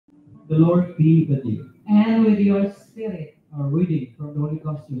The Lord be with you. and with your spirit. Our reading from the Holy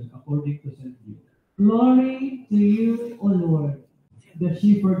Gospel according to St. Luke. Glory to you, O Lord. The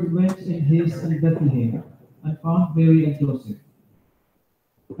shepherd went in haste in Bethlehem and found Mary and Joseph,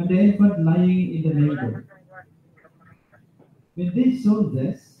 and the infant lying in the manger. When they saw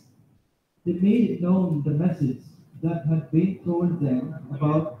this, they made known the message that had been told them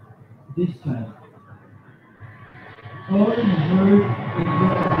about this child. All who heard it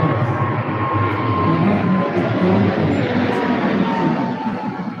were amazed. They had not been told them.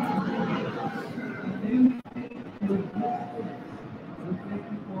 And they were reflecting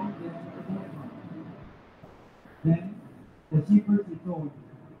on them in their hearts. Then the shepherds returned,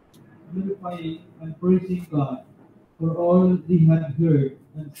 glorifying and praising God for all they had heard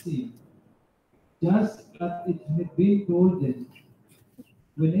and seen, just as it had been told them.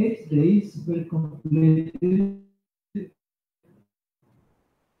 When 8 days were completed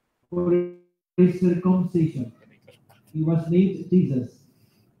for his circumcision, he was named Jesus,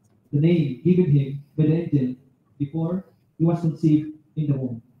 the name given him by the angel before he was conceived in the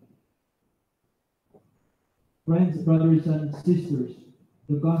womb. Friends, brothers, and sisters,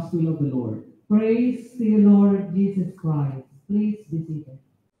 the Gospel of the Lord. Praise to you, Lord Jesus Christ. Please be seated.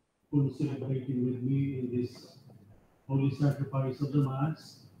 Who is celebrating with me in this holy sacrifice of the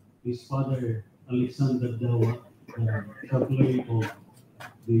Mass is Father Alexander Dawa, the chaplain of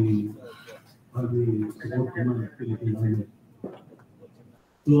the Army Support Command, Philippine Army.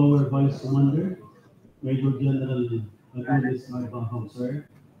 To our Vice Commander, Major General Adonis Marbahaw, sir,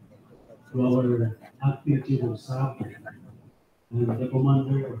 to our acting Chief of Staff, and the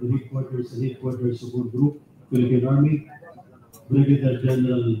Commander of the Headquarters Support Group, Philippine Army, Brigadier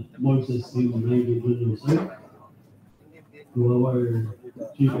General Moises M. Naidi Jr., sir, to our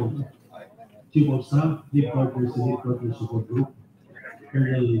Chief of Staff, Headquarters Support Group,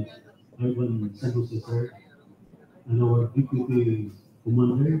 Colonel Ivan San Jose, sir, and our Deputy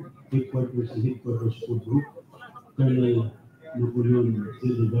Commander, Headquarters Support Group, Colonel Napoleon Z.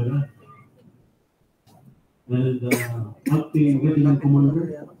 Rivera, and Acting Regiment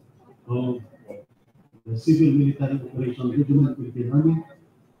Commander of the Civil Military Operations Regiment, Philippine Army,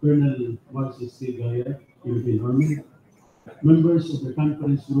 Colonel Marcis C. Gaya, Philippine Army, members of the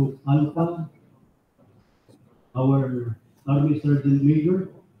Conference Group Alpha, our Army Sergeant Major,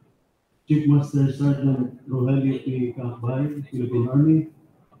 Chief Master Sergeant Rogelio P. Cacbay, Philippine Army,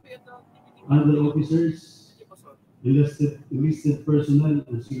 other officers, enlisted personnel,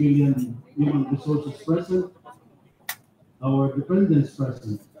 and civilian human resources present, our dependents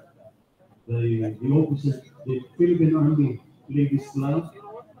present, the officers, the Philippine Army Ladies Club,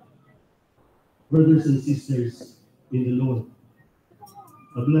 brothers and sisters in the Lord.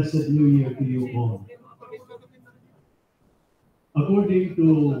 A blessed New Year to you all. According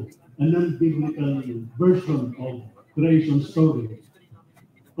to a non-biblical version of creation story,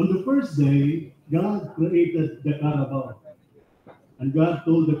 on the first day, God created the Carabao, and God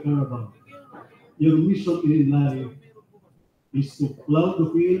told the Carabao, your mission in life is to plow the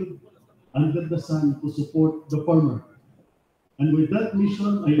field under the sun to support the farmer. And with that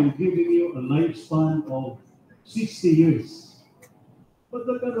mission, I am giving you a lifespan of 60 years. But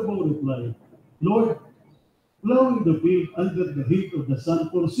the Carabao replied, Lord, plowing the field under the heat of the sun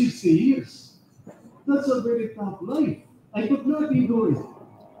for 60 years, that's a very tough life. I could not do it.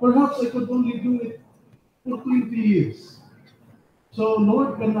 Perhaps I could only do it for 20 years. So,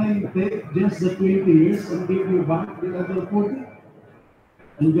 Lord, can I take just the 20 years and give you back the other 40?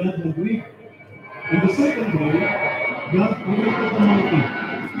 And God agreed. And the second day, God created the monkey.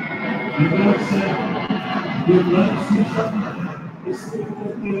 And God said, your life's mission is to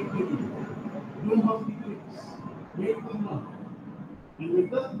take people. Do monkey tricks. Make them up. And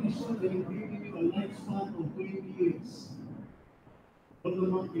with that mission, I am giving you a lifespan of 20 years. But the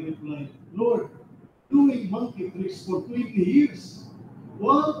monkey replied, Lord, doing monkey tricks for 20 years?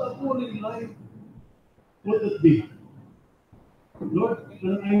 What a boring life would it be? Lord,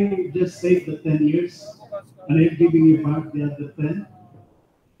 can I just take the 10 years and I'm giving you back the other 10?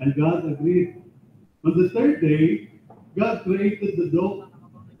 And God agreed. On the third day, God created the dog.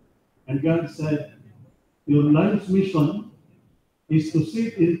 And God said, your life's mission is to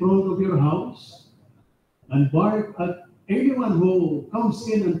sit in front of your house and bark at anyone who comes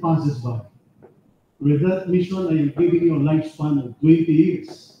in and passes by. With that mission, I am giving you a lifespan of 20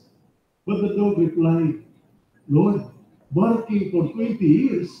 years. But the dog replied, Lord, barking for 20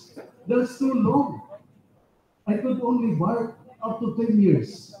 years, that's too long. I could only bark up to 10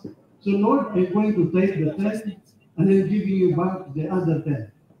 years. So Lord, I'm going to take the 10 and I'm giving you back the other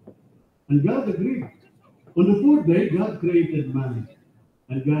 10. And God agreed. On the fourth day, God created man.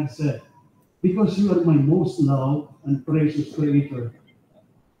 And God said, because you are my most loved and precious creator,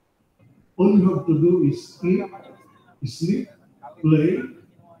 all you have to do is eat, sleep, play,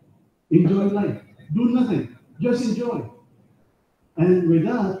 enjoy life. Do nothing. Just enjoy. And with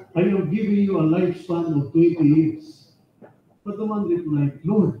that, I am giving you a lifespan of 20 years. But the man replied,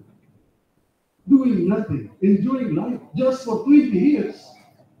 Lord, doing nothing, enjoying life just for 20 years,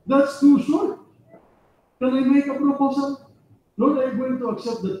 that's too short. Can I make a proposal? Lord, I'm going to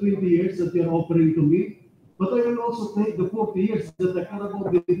accept the 20 years that you are offering to me, but I will also take the 40 years that the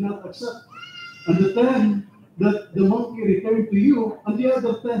Carabao did not accept, and the 10 that the monkey returned to you, and the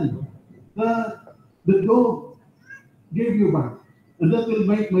other 10 that the dog gave you back. And that will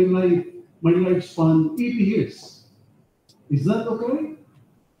make my lifespan 80 years. Is that okay?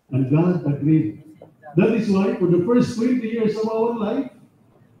 And God agreed. That is why for the first 20 years of our life,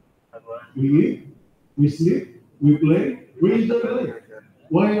 we eat, we sleep, we play, we enjoy life.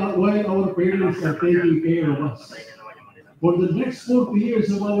 While our parents are taking care of us. For the next 40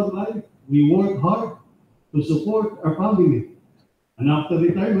 years of our life, we work hard to support our family. And after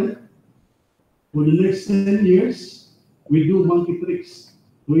retirement, for the next 10 years, we do monkey tricks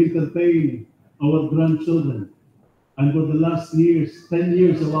to entertain our grandchildren. And for the last 10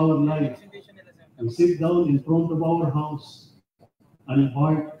 years of our life, we sit down in front of our house and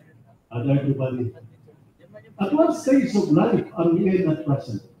bark at everybody. At what stage of life are we in at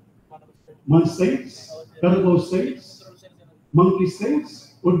present? Man stage, Carabao stage, monkey stage,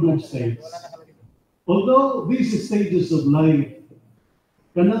 or dog stage? Although these stages of life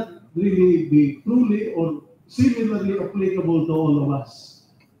cannot really be truly or similarly applicable to all of us,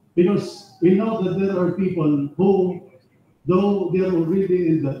 because we know that there are people who, though they are already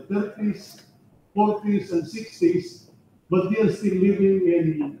in the 30s, 40s, and 60s, but they are still living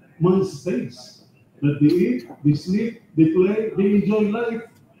in man's stage. That they eat, they sleep, they play, they enjoy life,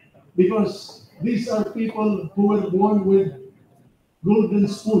 because these are people who were born with golden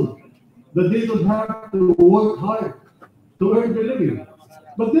spoon, that they don't have to work hard to earn their living.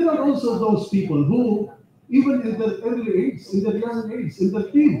 But there are also those people who, even in their early age, in their young age, in their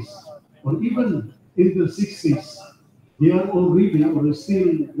teens, or even in their 60s, they are already or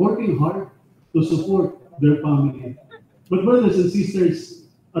still working hard to support their family. But brothers and sisters,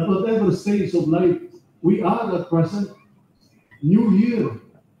 at whatever stage of life we are at present, New Year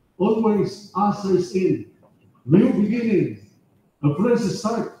always ushers in new beginning, a fresh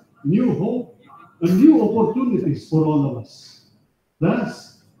start, new hope, and new opportunities for all of us.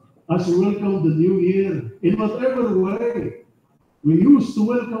 Thus, as we welcome the new year, in whatever way we used to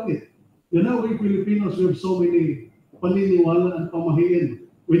welcome it. You know, we Filipinos, we have so many paniniwala and pamahiin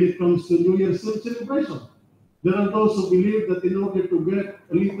when it comes to New Year's celebration. There are those who believe that in order to get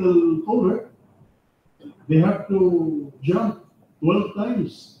a little taller, they have to jump 12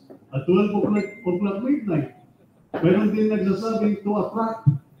 times at 12 o'clock midnight. Meron din nagsasabing to attract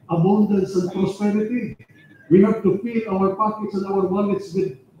abundance and prosperity, we have to fill our pockets and our wallets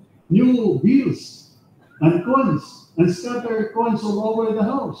with new bills and coins and scatter coins all over the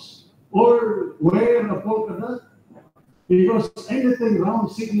house, or wear a polka dot, because anything round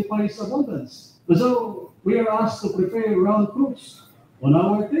signifies abundance. So we are asked to prepare round fruits on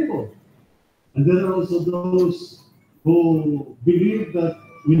our table. And there are also those who believe that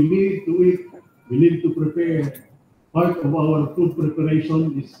we need to eat, we need to prepare. Part of our food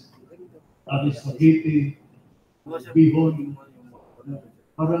preparation is spaghetti, bihon,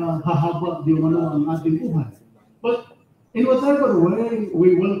 para hahaba di umano ang ating buhay. But in whatever way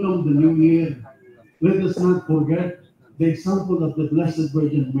we welcome the new year, let us not forget the example of the Blessed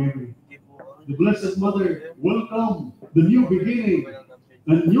Virgin Mary. The Blessed Mother welcomed the new beginning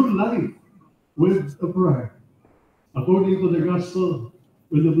and new life with a prayer. According to the Gospel,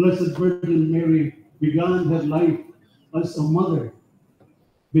 when the Blessed Virgin Mary began her life as a mother,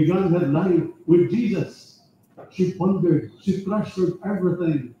 began her life with Jesus, she pondered, she treasured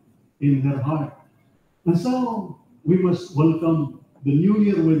everything in her heart. And so we must welcome the new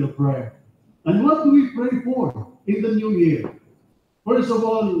year with a prayer. And what do we pray for in the new year? First of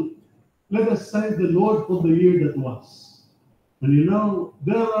all, let us thank the Lord for the year that was. And you know,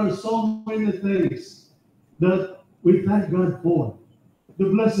 there are so many things that we thank God for. The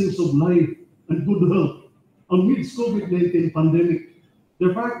blessings of life and good health amidst COVID-19 pandemic.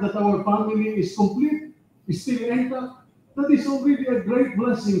 The fact that our family is complete, is still intact, that is already a great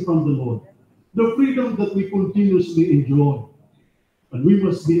blessing from the Lord. The freedom that we continuously enjoy. And we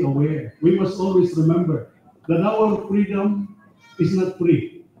must be aware, we must always remember that our freedom is not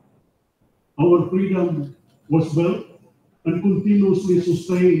free. Our freedom was built and continuously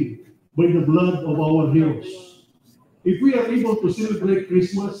sustained by the blood of our heroes. if we are able to celebrate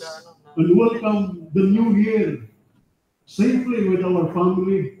Christmas and welcome the new year safely with our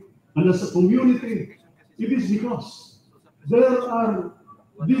family and as a community, it is because there are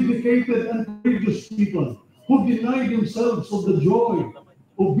dedicated and courageous people who deny themselves of the joy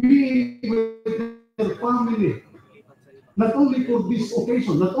of being with their family, not only for this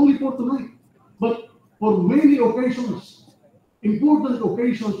occasion, not only for tonight, but for many occasions, important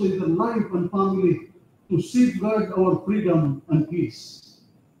occasions in their life and family, to safeguard our freedom and peace.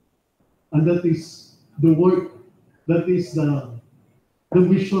 And that is the work, that is the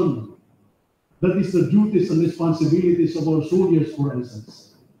mission, that is the duties and responsibilities of our soldiers, for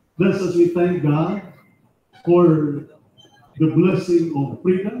instance. Thus, as we thank God for the blessing of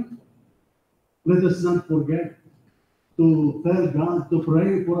freedom, let us not forget to tell God to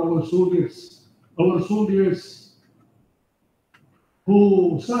pray for our soldiers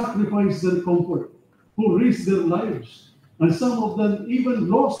who sacrifice their comfort, who risk their lives, and some of them even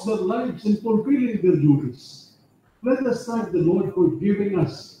lost their lives in fulfilling their duties. Let us thank the Lord for giving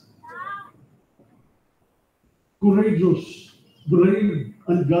us courageous, brave,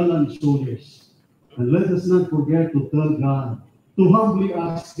 and gallant soldiers. And let us not forget to tell God, to humbly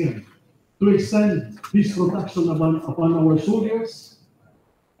ask Him to extend His protection upon our soldiers,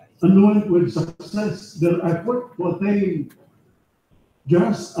 anoint with success their effort to attain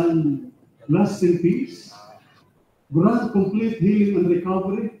just and lasting peace, grant complete healing and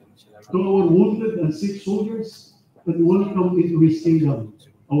recovery to our wounded and sick soldiers, and welcome into His kingdom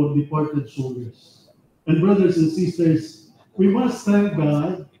our departed soldiers. And brothers and sisters, we must thank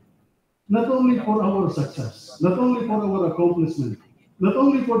God not only for our success, not only for our accomplishment, not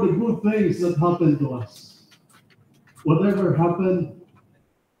only for the good things that happened to us. Whatever happened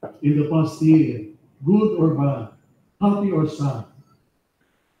in the past year, good or bad, happy or sad,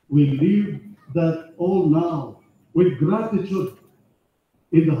 we live that all now with gratitude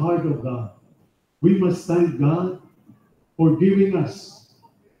in the heart of God. We must thank God for giving us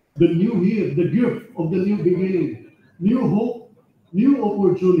the new year, the gift of the new beginning, new hope, new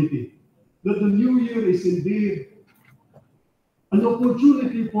opportunity. That the new year is indeed an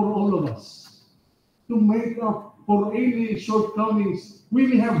opportunity for all of us to make up for any shortcomings we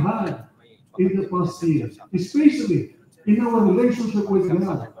may have had in the past year, especially in our relationship with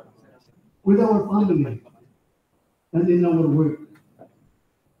God, with our family, and in our work.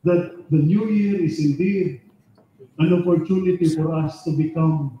 That the new year is indeed an opportunity for us to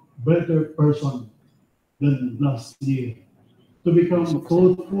become better person than last year, to become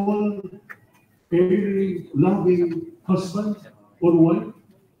thoughtful, caring, loving husband or wife,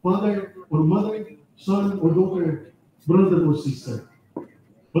 father or mother, son or daughter, brother or sister.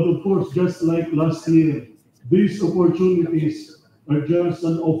 But of course, just like last year, these opportunities are just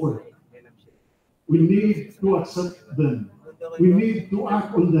an offer. We need to accept them. We need to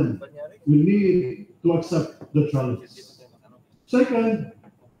act on them. We need to accept the challenge. Second,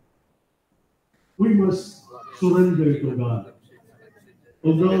 we must surrender to God.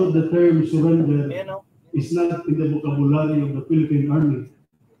 Although the term surrender is not in the vocabulary of the Philippine Army,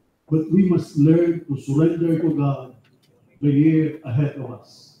 but we must learn to surrender to God the year ahead of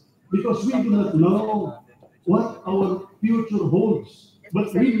us. Because we do not know what our future holds,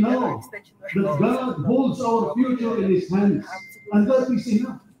 but we know that God holds our future in His hands, and that is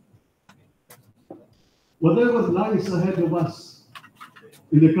enough. Whatever lies ahead of us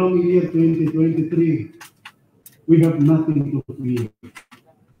in the coming year 2023, we have nothing to fear.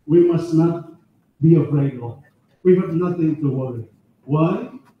 We must not be afraid of. We have nothing to worry. Why?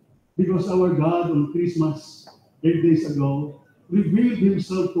 Because our God on Christmas 8 days ago revealed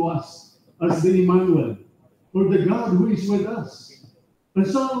Himself to us as the Emmanuel, or the God who is with us. And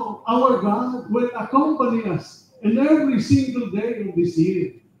so our God will accompany us in every single day of this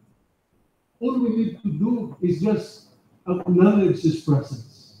year. All we need to do is just acknowledge His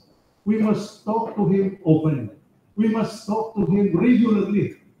presence. We must talk to Him often. We must talk to Him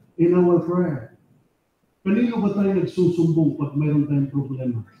regularly in our prayer. Kanino ba tayo nagsusumbong pag mayroon tayong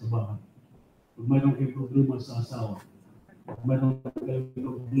problema sa bahay? Pag mayroon kayong problema sa asawa? Pag mayroon kayong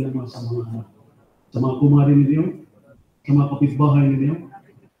problema sa mga anak? Sa mga kumari ninyo? Sa mga kapitbahay ninyo?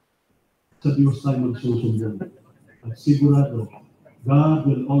 Sa Diyos tayo magsusumbong. At sigurado, God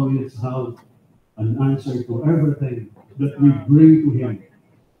will always have an answer to everything that we bring to Him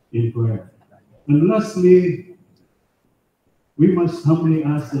in prayer. And lastly, we must humbly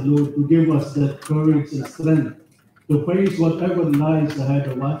ask the Lord to give us that courage and strength to face whatever lies ahead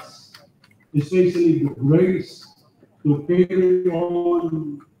of us, especially the grace to carry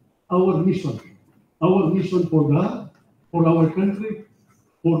on our mission for God, for our country,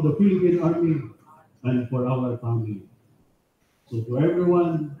 for the Philippine Army, and for our family. So to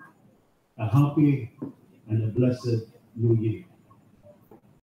everyone, a happy and a blessed New Year.